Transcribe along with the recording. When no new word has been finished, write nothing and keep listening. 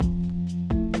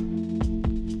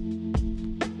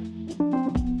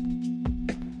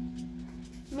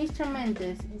Mr.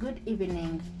 Mendez, good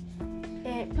evening.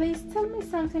 Please tell me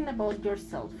something about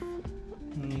yourself.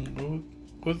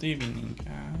 Good evening.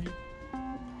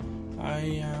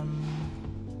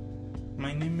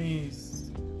 My name is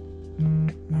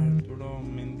Arturo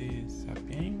Mendez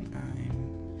Sapien.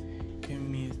 I'm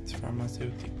chemist,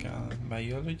 pharmaceutical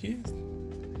biologist.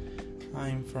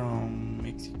 I'm from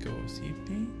Mexico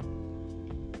City.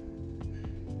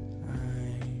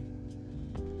 I'm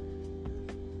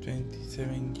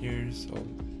 27 years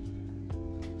old.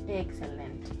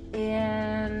 Excellent.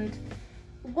 And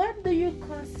what do you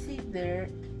consider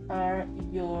are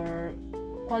your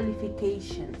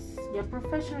qualifications, your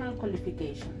professional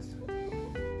qualifications?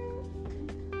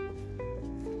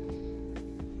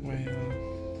 Well,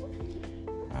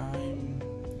 I'm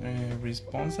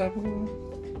responsible,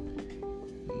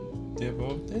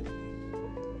 devoted,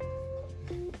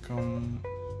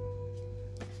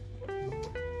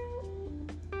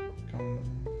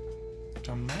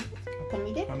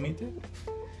 committed,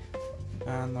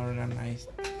 and organized.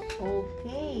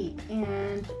 Okay,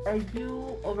 and are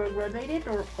you overgraduated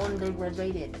or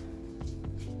undergraduated?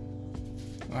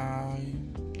 I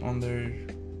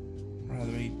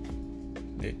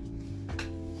undergraduated.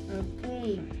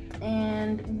 Okay,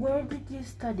 and where did you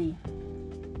study?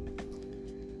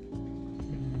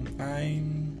 I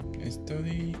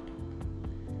study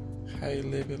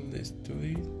high-level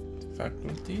study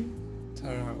faculty,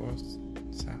 Zaragoza.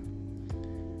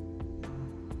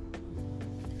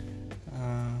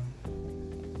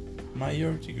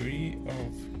 Major degree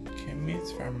of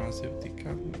chemist,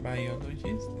 pharmaceutical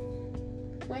biologist.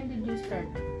 When did you start?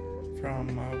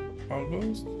 From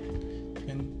August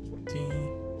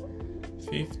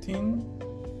 2015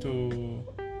 to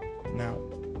now.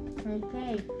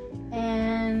 Okay,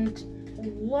 and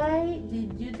why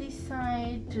did you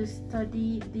decide to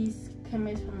study this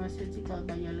chemist pharmaceutical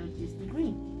biologist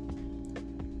degree?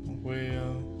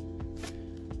 Well,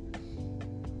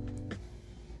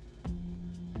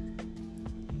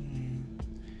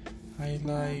 I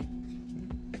like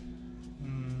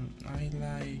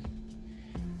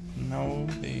know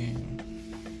the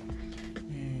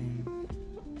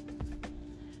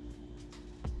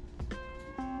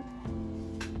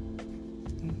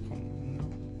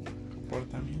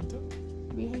comportamiento,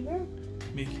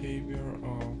 behavior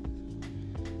of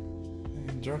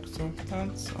drug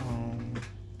substance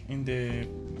in the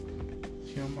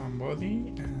human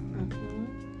body and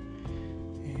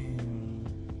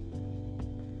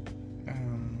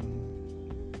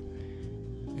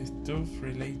stuff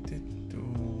related to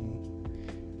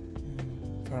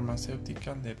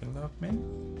pharmaceutical development.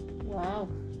 Wow,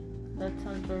 that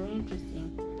sounds very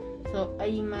interesting. So I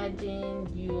imagine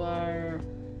you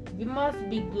must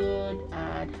be good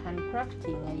at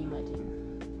handcrafting, I imagine.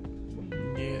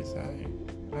 Yes,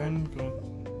 I'm good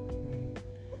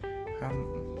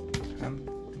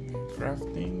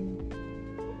handcrafting.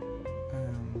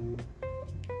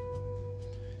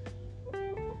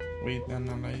 With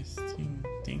analytical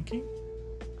thinking.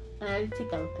 Yeah.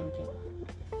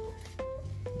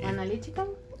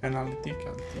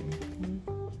 Analytical thinking.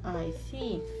 I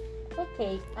see.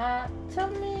 Okay.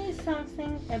 Tell me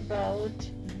something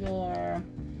about your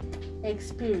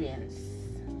experience.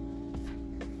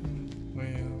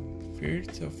 Well,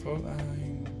 first of all, I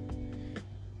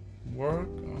work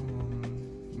on.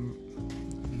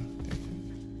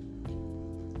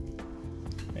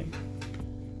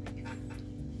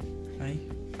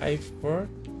 I've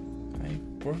worked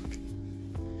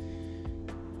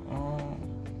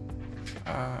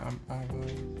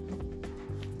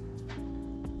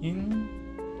in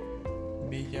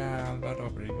Villa Álvaro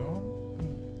Obregón.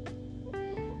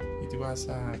 It was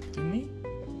a clinic.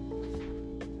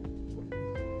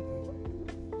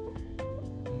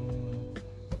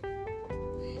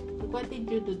 What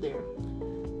did you do there?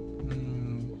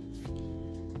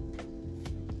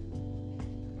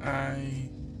 I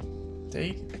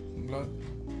take blood.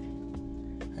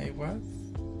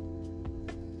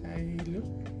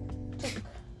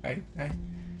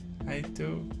 I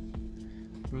took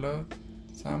blood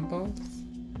samples,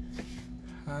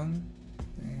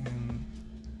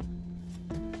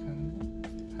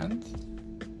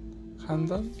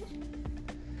 handle,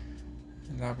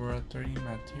 laboratory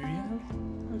material.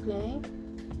 Okay.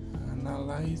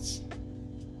 Analyze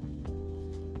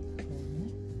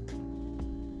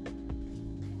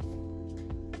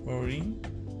urine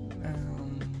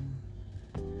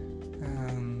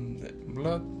and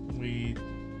blood with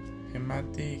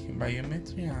hematic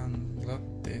biometry and blood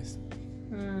test.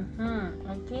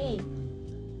 Okay.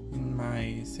 In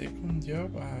my second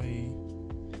job,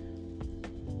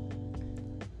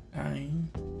 I'm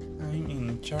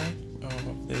in charge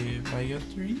of the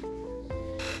biology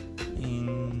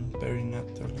in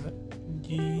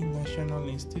Perinatology National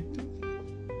Institute,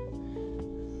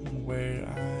 where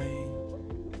I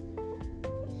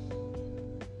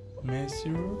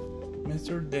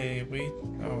measure the weight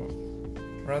of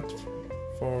rat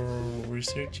for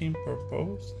researching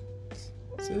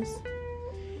purposes,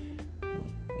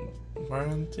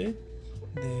 warranted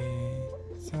the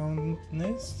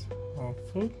soundness of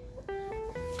food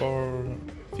for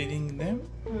feeding them,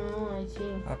 Oh, I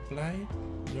see. applied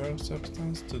drug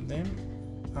substance to them,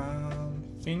 and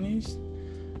finished.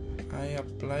 I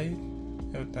applied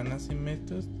euthanasia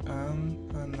methods and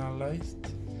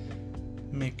analyzed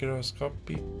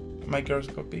microscopical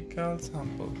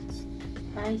samples.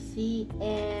 I see,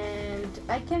 and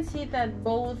I can see that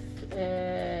both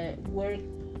work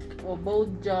or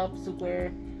both jobs were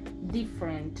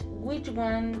different. Which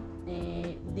one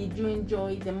did you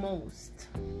enjoy the most?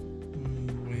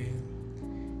 Well,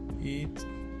 it's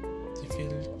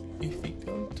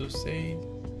difficult to say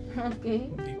Okay.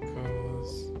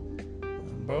 because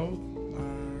both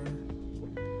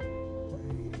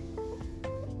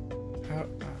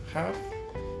have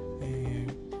a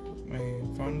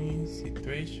funny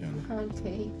situation.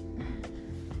 Okay.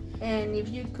 And if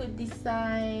you could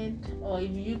decide, or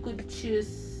if you could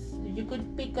choose, if you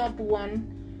could pick up one,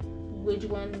 which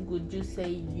one would you say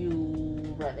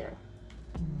you rather?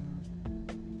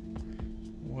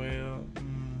 Well,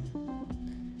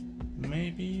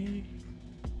 maybe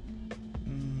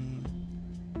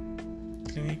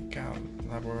clinical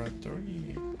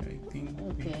laboratory, I think.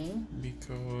 Okay.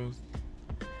 Because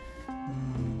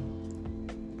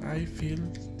I feel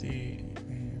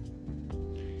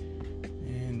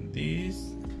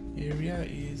this area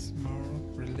is more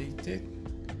related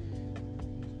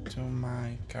to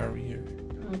my career.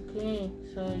 Okay,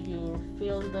 so your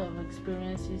field of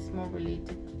experience is more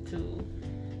related to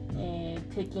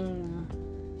taking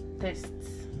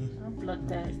tests, blood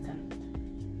tests, and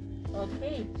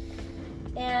okay.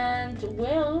 And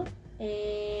well,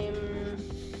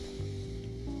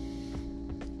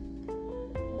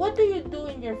 what do you do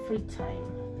in your free time?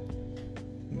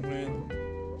 Well,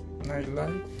 I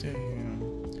like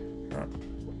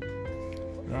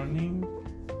running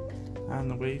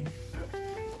and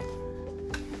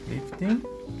weightlifting.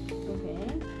 Okay.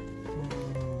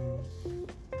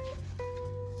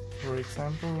 For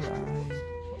example,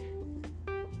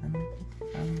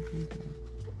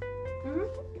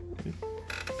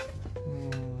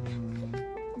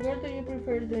 What do you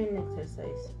prefer doing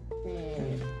exercise?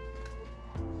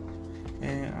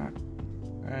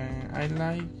 I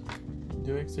like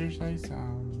do exercise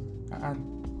at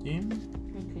gym.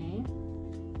 Okay.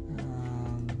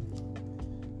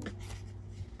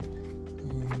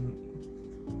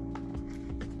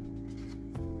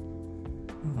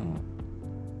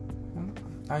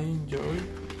 I enjoy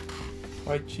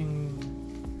watching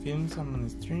films on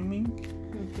streaming.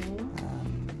 Okay.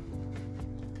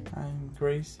 I'm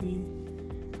crazy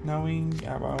knowing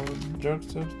about drug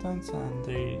substance and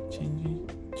their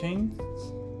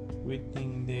changes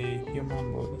within the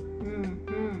human body.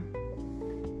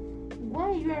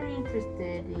 Why you are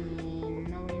interested in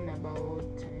knowing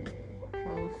about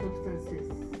how substances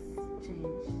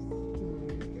change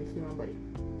in the human body?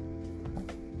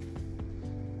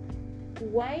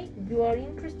 Why you are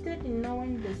interested in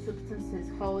knowing the substances,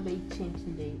 how they change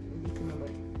in the human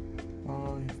body?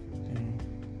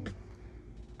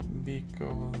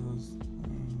 Because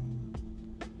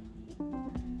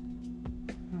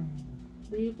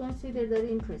do you consider that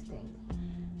interesting?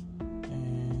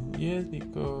 yes,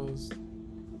 because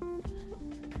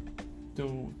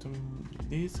to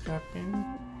this happen,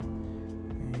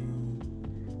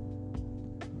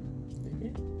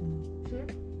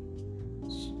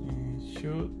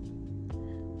 should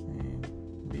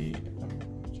be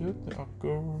should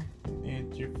occur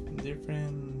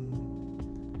different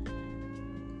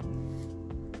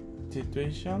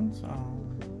situations on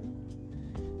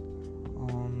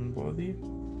body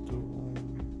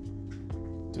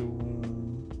to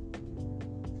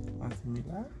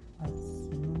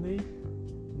assimilate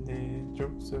the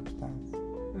drug substance.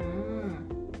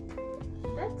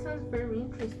 That sounds very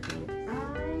interesting.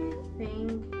 I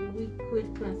think we could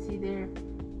consider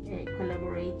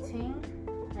collaborating.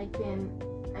 I can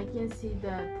see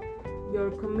that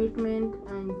your commitment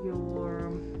and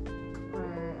your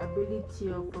ability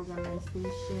of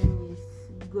organization is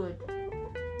good.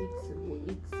 It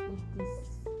is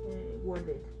worth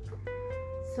it.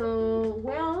 So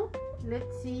well,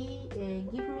 let's see.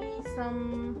 Give me some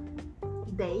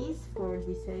days for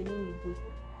deciding if we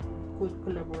could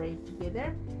collaborate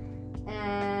together,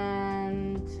 and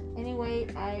And anyway,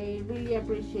 I really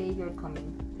appreciate your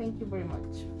coming. Thank you very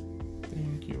much.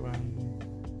 Thank you.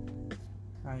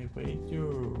 I wait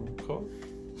your call.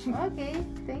 Okay,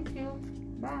 thank you.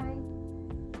 Bye.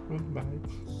 Goodbye.